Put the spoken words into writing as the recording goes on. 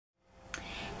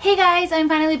Hey guys, I'm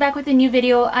finally back with a new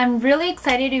video. I'm really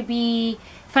excited to be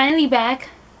finally back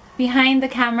behind the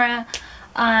camera.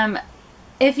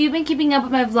 If you've been keeping up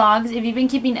with my vlogs, if you've been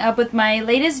keeping up with my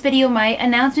latest video, my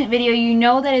announcement video, you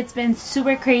know that it's been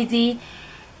super crazy.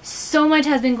 So much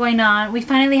has been going on. We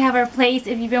finally have our place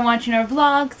if you've been watching our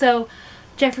vlog. So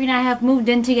Jeffrey and I have moved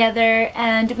in together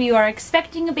and we are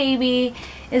expecting a baby.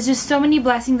 It's just so many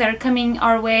blessings that are coming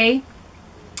our way.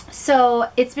 So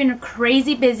it's been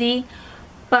crazy busy.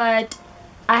 But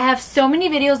I have so many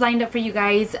videos lined up for you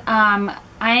guys. I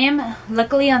am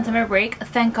luckily on summer break,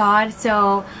 thank God.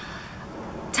 So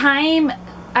I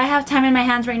have time in my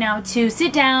hands right now to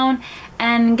sit down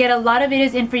and get a lot of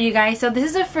videos in for you guys. So this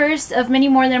is the first of many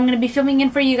more that I'm going to be filming in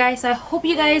for you guys. So I hope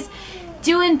you guys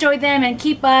do enjoy them and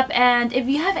keep up. And if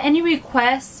you have any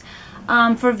requests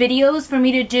for videos for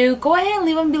me to do, go ahead and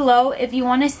leave them below. If you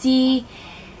want to see,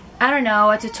 I don't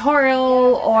know, a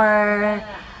tutorial or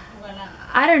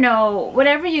I don't know,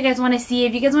 whatever you guys want to see.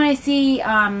 If you guys want to see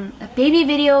a baby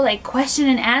video, like question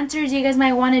and answers, you guys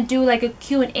might want to do like a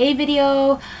Q&A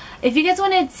video. If you guys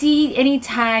want to see any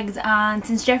tags,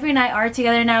 since Jeffrey and I are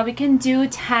together now, we can do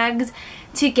tags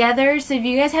together. So if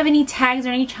you guys have any tags or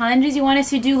any challenges you want us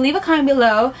to do, leave a comment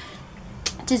below.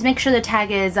 Just make sure the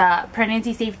tag is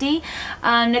pregnancy safety.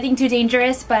 Nothing too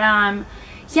dangerous, but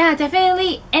yeah,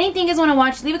 definitely anything you guys want to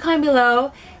watch, leave a comment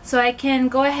below so I can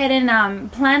go ahead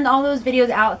and plan all those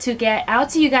videos out to get out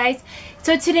to you guys.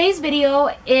 So today's video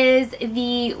is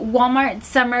the Walmart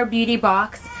Summer Beauty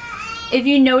Box. If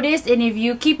you notice and if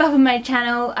you keep up with my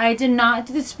channel, I did not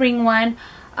do the spring one.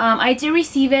 I did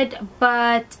receive it,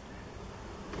 but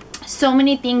so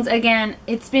many things. Again,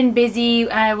 it's been busy.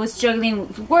 I was juggling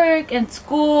with work and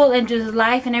school and just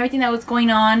life and everything that was going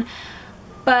on.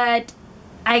 But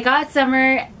I got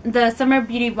the Summer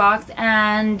Beauty Box,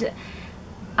 and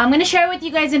I'm going to share it with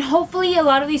you guys, and hopefully a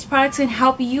lot of these products can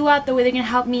help you out the way they're going to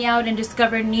help me out and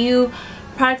discover new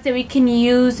products that we can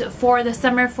use for the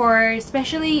summer, for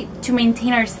especially to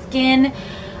maintain our skin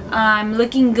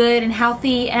looking good and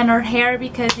healthy, and our hair,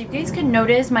 because if you guys can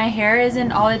notice, my hair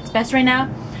isn't all its best right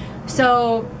now.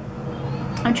 So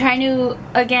I'm trying to,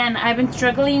 again, I've been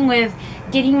struggling with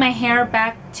getting my hair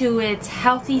back to its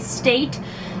healthy state.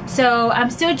 So I'm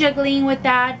still juggling with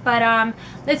that, but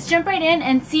let's jump right in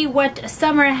and see what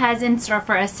summer has in store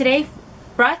for us today.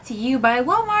 Brought to you by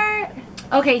Walmart.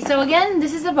 Okay, so again,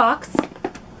 this is the box.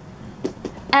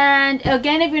 And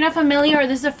again, if you're not familiar or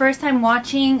this is the first time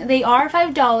watching, they are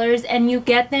 $5 and you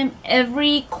get them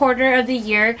every quarter of the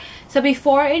year. So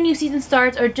before a new season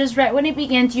starts or just right when it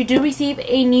begins, you do receive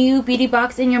a new beauty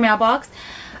box in your mailbox.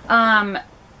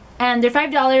 And they're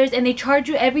 $5 and they charge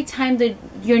you every time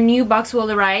your new box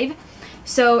will arrive.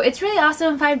 So it's really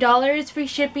awesome. $5, free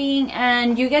shipping,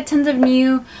 and you get tons of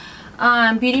new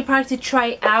beauty products to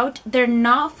try out. They're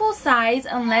not full size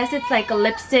unless it's like a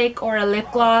lipstick or a lip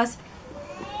gloss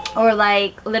or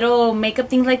like little makeup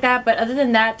things like that. But other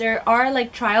than that, there are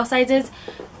like trial sizes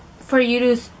for you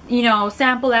to, you know,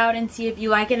 sample out and see if you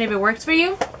like it and if it works for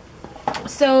you.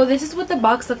 So this is what the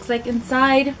box looks like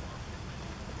inside.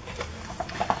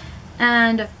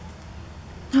 And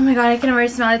oh my god, I can already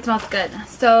smell it. It smells good.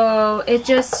 So it's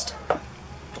just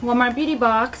Walmart Beauty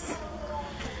Box.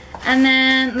 And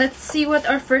then let's see what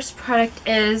our first product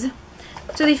is.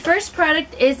 So the first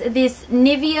product is this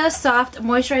Nivea Soft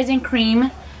Moisturizing Cream.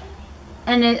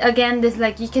 And again, this,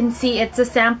 like you can see, it's a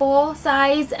sample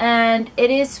size and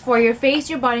it is for your face,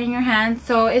 your body, and your hands.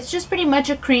 So it's just pretty much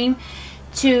a cream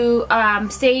to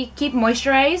keep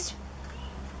moisturized.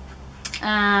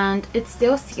 And it's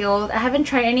still sealed. I haven't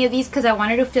tried any of these because I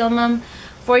wanted to film them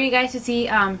for you guys to see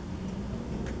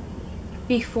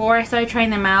before I started trying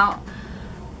them out.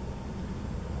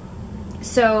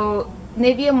 So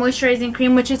Nivea Moisturizing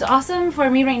Cream, which is awesome for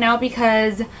me right now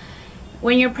because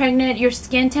when you're pregnant, your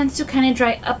skin tends to kind of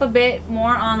dry up a bit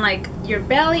more on like your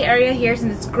belly area here,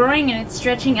 since it's growing and it's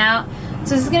stretching out.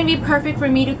 So this is going to be perfect for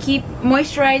me to keep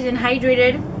moisturized and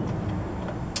hydrated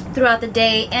throughout the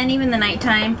day and even the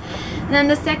nighttime. And then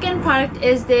the second product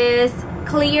is this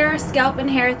Clear Scalp and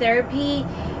Hair Therapy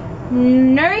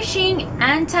Nourishing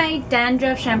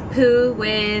Anti-Dandruff Shampoo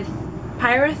with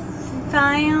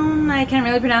pyrithione, I can't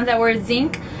really pronounce that word,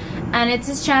 zinc. And it's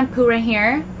this shampoo right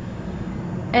here.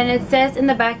 And it says in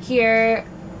the back here,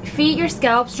 feed your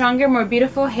scalp stronger, more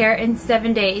beautiful hair in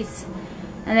 7 days.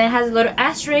 And then it has a little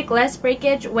asterisk, less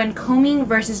breakage when combing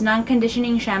versus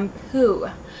non-conditioning shampoo.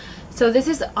 So this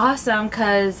is awesome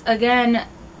because, again,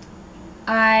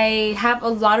 I have a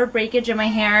lot of breakage in my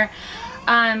hair.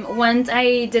 Once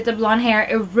I did the blonde hair,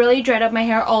 it really dried up my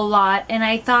hair a lot, and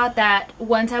I thought that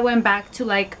once I went back to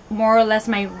like more or less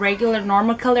my regular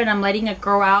normal color and I'm letting it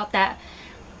grow out, that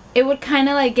it would kind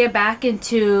of like get back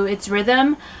into its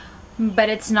rhythm, but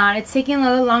it's not. It's taking a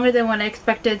little longer than what I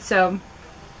expected. So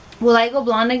will I go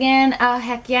blonde again?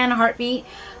 Heck yeah, in a heartbeat.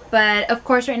 But of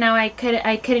course right now I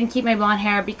couldn't keep my blonde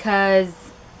hair because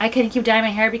I couldn't keep dyeing my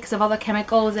hair because of all the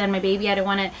chemicals and my baby. I didn't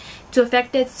want it to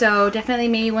affect it. So definitely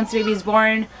maybe once the baby is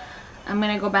born, I'm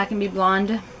gonna go back and be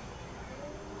blonde.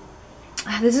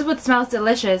 This is what smells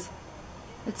delicious.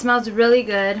 It smells really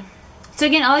good. So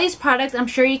again, all these products I'm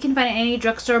sure you can find at any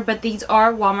drugstore, but these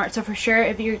are Walmart. So for sure,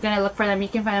 if you're gonna look for them, you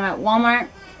can find them at Walmart.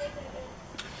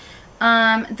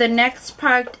 The next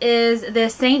product is the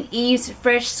St. Ives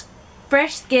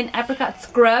Fresh Skin Apricot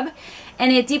Scrub,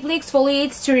 and it deeply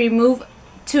exfoliates to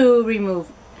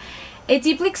It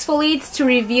deeply exfoliates to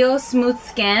reveal smooth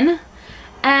skin.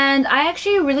 And I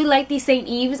actually really like these St.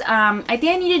 Ives. I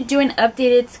think I need to do an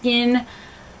updated skin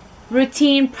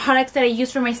routine products that I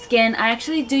use for my skin. I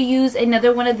actually do use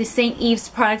another one of the St. Ives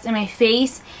products in my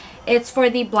face. It's for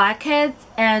the blackheads,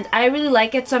 and I really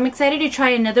like it, so I'm excited to try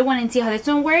another one and see how this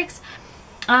one works.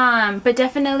 But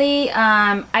definitely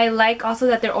I like also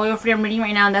that they're oil free. I'm reading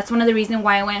right now, and that's one of the reasons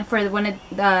why I went for one of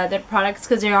their products,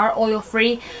 because they are oil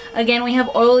free. Again, when you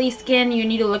have oily skin, you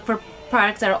need to look for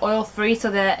products that are oil free so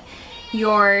that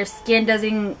your skin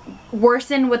doesn't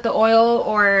worsen with the oil,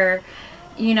 or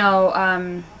you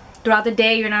know, throughout the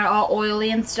day you're not all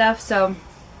oily and stuff. So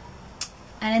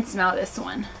I didn't smell this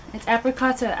one. It's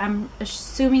apricot, so I'm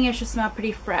assuming it should smell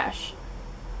pretty fresh.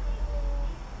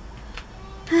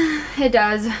 It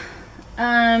does.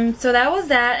 So that was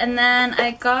that, and then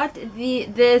I got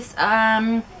this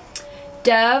Dove.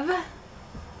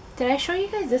 Did I show you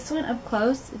guys this one up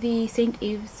close? The St.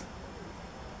 Ives.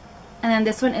 And then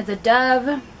this one is a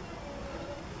Dove.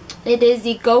 It is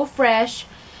the Go Fresh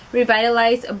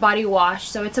Revitalize Body Wash.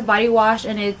 So it's a body wash,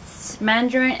 and it's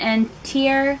mandarin and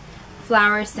tiar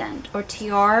flower scent, or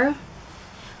tiar,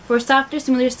 for softer,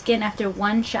 smoother skin after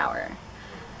one shower.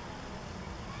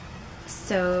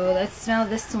 So let's smell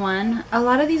this one. A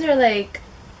lot of these are like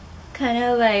kind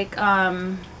of like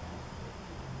oh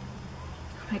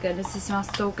my goodness, this smells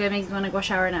so good, makes me want to go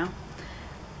shower now.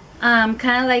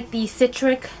 Kind of like the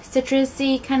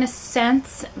citrusy kind of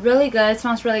scents. Really good. It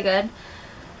smells really good.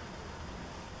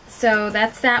 So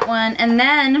that's that one. And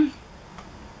then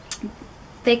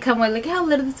they come with, look how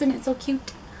little this one is, so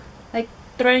cute. Like,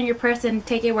 throw it in your purse and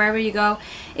take it wherever you go.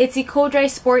 It's the Cool Dry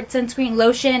Sport Sunscreen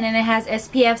Lotion, and it has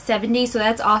SPF 70, so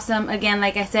that's awesome. Again,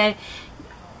 like I said,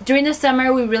 during the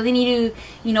summer we really need to,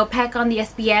 you know, pack on the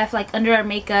SPF like under our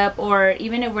makeup, or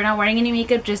even if we're not wearing any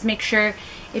makeup, just make sure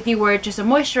if you wear just a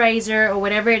moisturizer or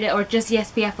whatever it is, or just the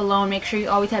SPF alone, make sure you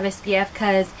always have SPF,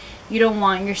 because you don't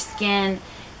want your skin,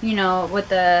 you know, with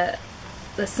the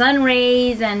sun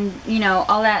rays and, you know,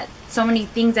 all that, so many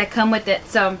things that come with it.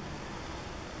 So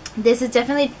this is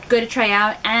definitely good to try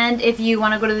out. And if you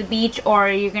want to go to the beach, or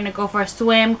you're gonna go for a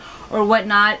swim or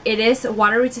whatnot, it is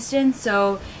water resistant,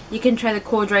 so you can try the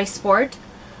Cool Dry Sport,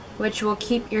 which will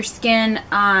keep your skin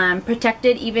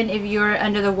protected even if you're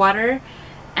under the water,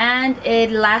 and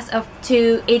it lasts up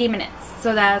to 80 minutes,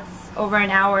 so that's over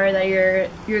an hour that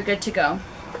you're good to go.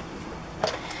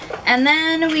 And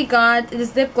then we got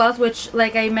this lip gloss, which,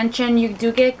 like I mentioned, you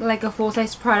do get like a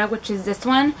full-size product, which is this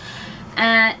one.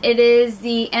 It is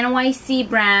the NYC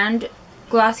brand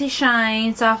Glossy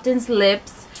Shine Softens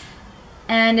Lips,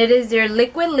 and it is their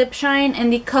liquid lip shine in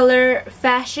the color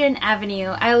Fashion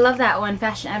Avenue. I love that one,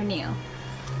 Fashion Avenue.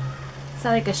 It's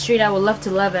not like a street I would love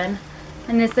to live in.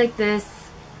 And it's like this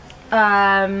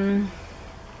let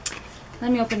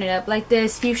me open it up, like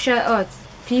this fuchsia, oh, it's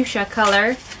fuchsia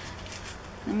color.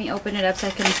 Let me open it up so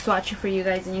I can swatch it for you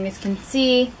guys and you guys can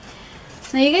see.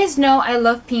 Now, you guys know I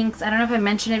love pinks. I don't know if I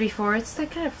mentioned it before. It's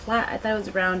like kind of flat. I thought it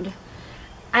was round.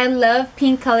 I love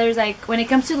pink colors. Like, when it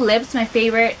comes to lips, my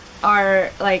favorite are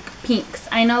like pinks.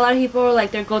 I know a lot of people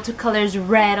like their go-to color is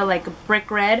red, or like brick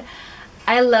red.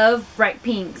 I love bright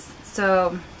pinks.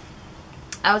 So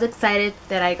I was excited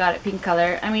that I got a pink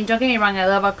color. I mean, don't get me wrong, I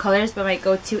love all colors, but my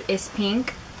go-to is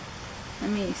pink.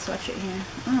 Let me swatch it here.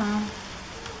 Oh,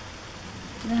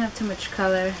 doesn't have too much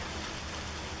color.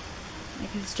 Like,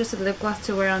 it's just a lip gloss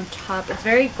to wear on top. It's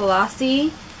very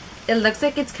glossy. It looks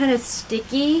like it's kind of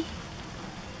sticky.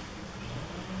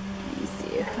 Let me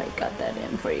see if I got that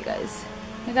in for you guys.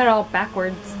 I got it all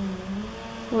backwards.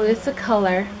 Well, it's a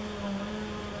color.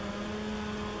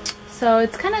 So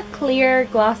it's kind of clear,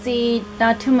 glossy,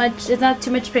 not too much. It's not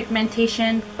too much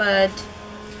pigmentation, but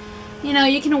you know,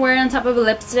 you can wear it on top of a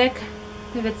lipstick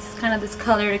if it's kind of this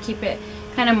color to keep it,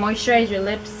 kind of moisturize your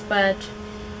lips. But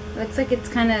it looks like it's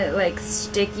kind of like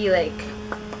sticky, like,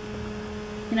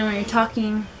 you know, when you're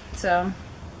talking. So,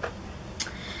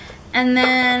 And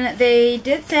then they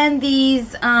did send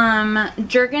these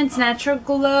Jergens Natural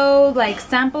Glow like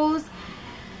samples.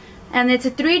 And it's a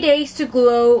 3 days to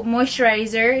glow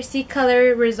moisturizer. See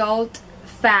color result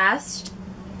fast.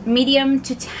 Medium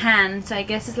to tan. So I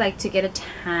guess it's like to get a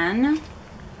tan.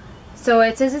 So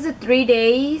it says it's a 3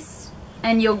 days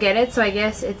and you'll get it. So I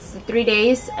guess it's 3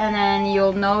 days and then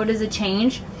you'll notice a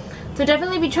change. So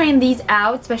definitely be trying these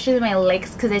out, especially my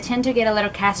legs, because I tend to get a little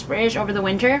Casperish over the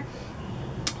winter.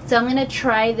 So I'm gonna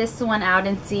try this one out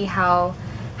and see how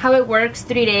it works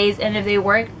 3 days, and if they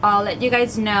work, I'll let you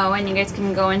guys know, and you guys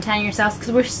can go and tan yourselves,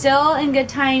 because we're still in good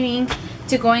timing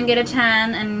to go and get a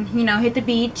tan and, you know, hit the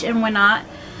beach and whatnot.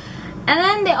 And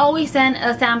then they always send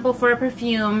a sample for a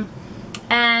perfume,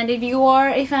 and if you are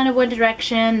a fan of One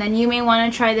Direction, then you may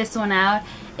want to try this one out.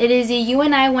 It is a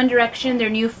U&I One Direction, their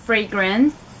new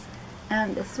fragrance,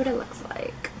 and this is what it looks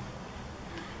like.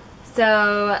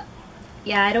 So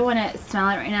yeah, I don't want to smell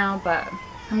it right now, but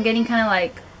I'm getting kind of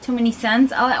like too many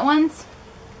scents all at once.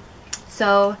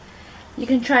 So you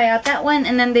can try out that one.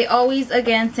 And then they always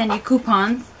again send you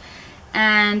coupons,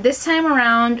 and this time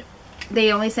around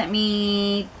they only sent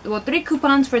me 3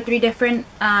 coupons for 3 different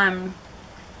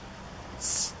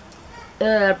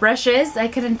brushes. I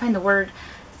couldn't find the word.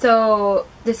 So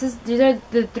these are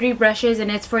the 3 brushes,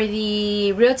 and it's for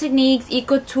the Real Techniques,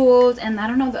 Eco Tools, and I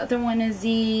don't know, the other one is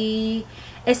the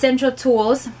Essential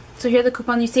Tools. So here are the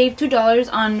coupons. You save $2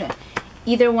 on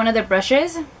either one of the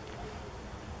brushes,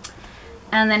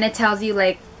 and then it tells you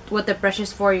like what the brush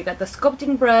is for. You got the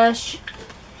sculpting brush,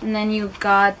 and then you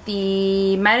got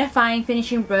the mattifying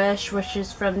finishing brush, which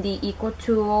is from the Eco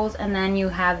Tools, and then you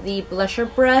have the blusher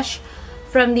brush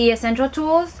from the Essential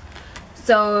Tools.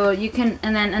 So you can,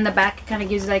 and then in the back it kind of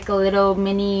gives like a little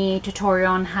mini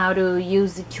tutorial on how to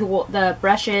use the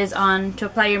brushes on to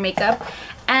apply your makeup.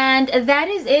 And that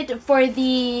is it for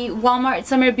the Walmart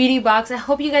Summer Beauty Box. I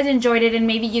hope you guys enjoyed it, and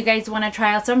maybe you guys want to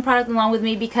try out some product along with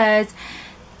me, because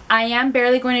I am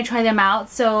barely going to try them out.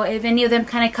 So if any of them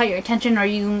kind of caught your attention, or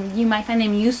you might find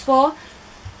them useful,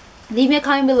 leave me a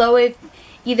comment below if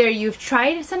either you've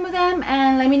tried some of them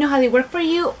and let me know how they work for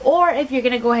you, or if you're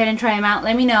going to go ahead and try them out,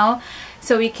 let me know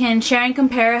so we can share and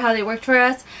compare how they worked for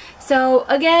us. So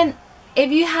again, if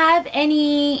you have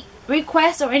any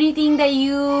requests or anything that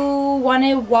you want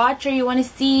to watch, or you want to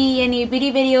see any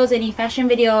beauty videos, any fashion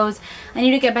videos, I need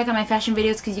to get back on my fashion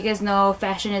videos, because you guys know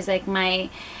fashion is like my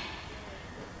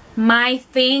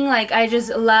thing. Like, I just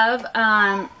love.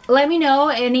 Let me know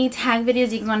any tag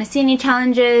videos you guys want to see, any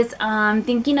challenges.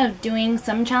 Thinking of doing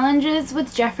some challenges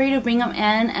with Jeffrey to bring him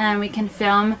in and we can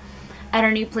film at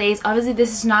our new place. Obviously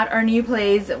this is not our new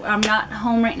place, I'm not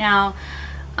home right now,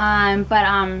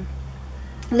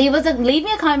 leave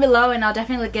me a comment below and I'll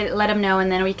definitely let them know,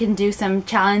 and then we can do some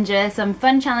challenges, some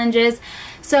fun challenges.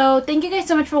 So thank you guys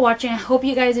so much for watching. I hope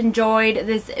you guys enjoyed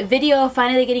this video,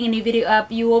 finally getting a new video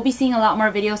up. You will be seeing a lot more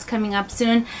videos coming up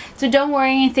soon, so don't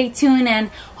worry and stay tuned, and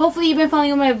hopefully you've been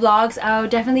following my vlogs. I'll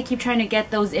definitely keep trying to get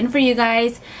those in for you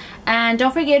guys. And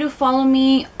don't forget to follow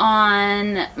me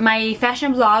on my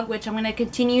fashion blog, which I'm going to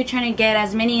continue trying to get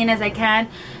as many in as I can.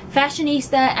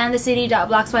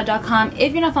 Fashionista-and-the-city.blogspot.com.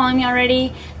 If you're not following me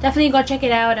already, definitely go check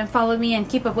it out and follow me and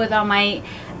keep up with all my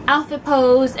outfit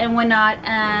posts and whatnot.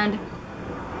 And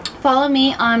follow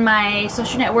me on my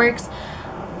social networks.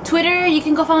 Twitter, you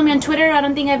can go follow me on Twitter. I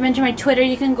don't think I've mentioned my Twitter.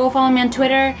 You can go follow me on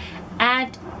Twitter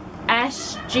at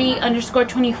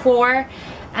ashg_24.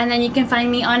 And then you can find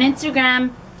me on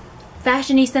Instagram,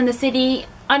 Fashionista-in-the-city_.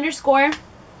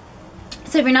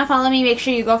 So if you're not following me, make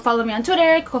sure you go follow me on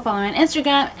Twitter, go follow me on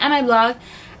Instagram and my blog,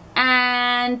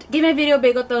 and give my video a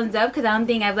big old thumbs up, because I don't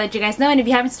think I've let you guys know. And if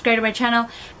you haven't subscribed to my channel,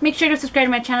 make sure to subscribe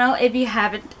to my channel if you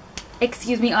haven't,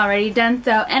 already done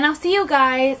so. And I'll see you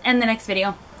guys in the next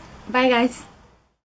video. Bye guys.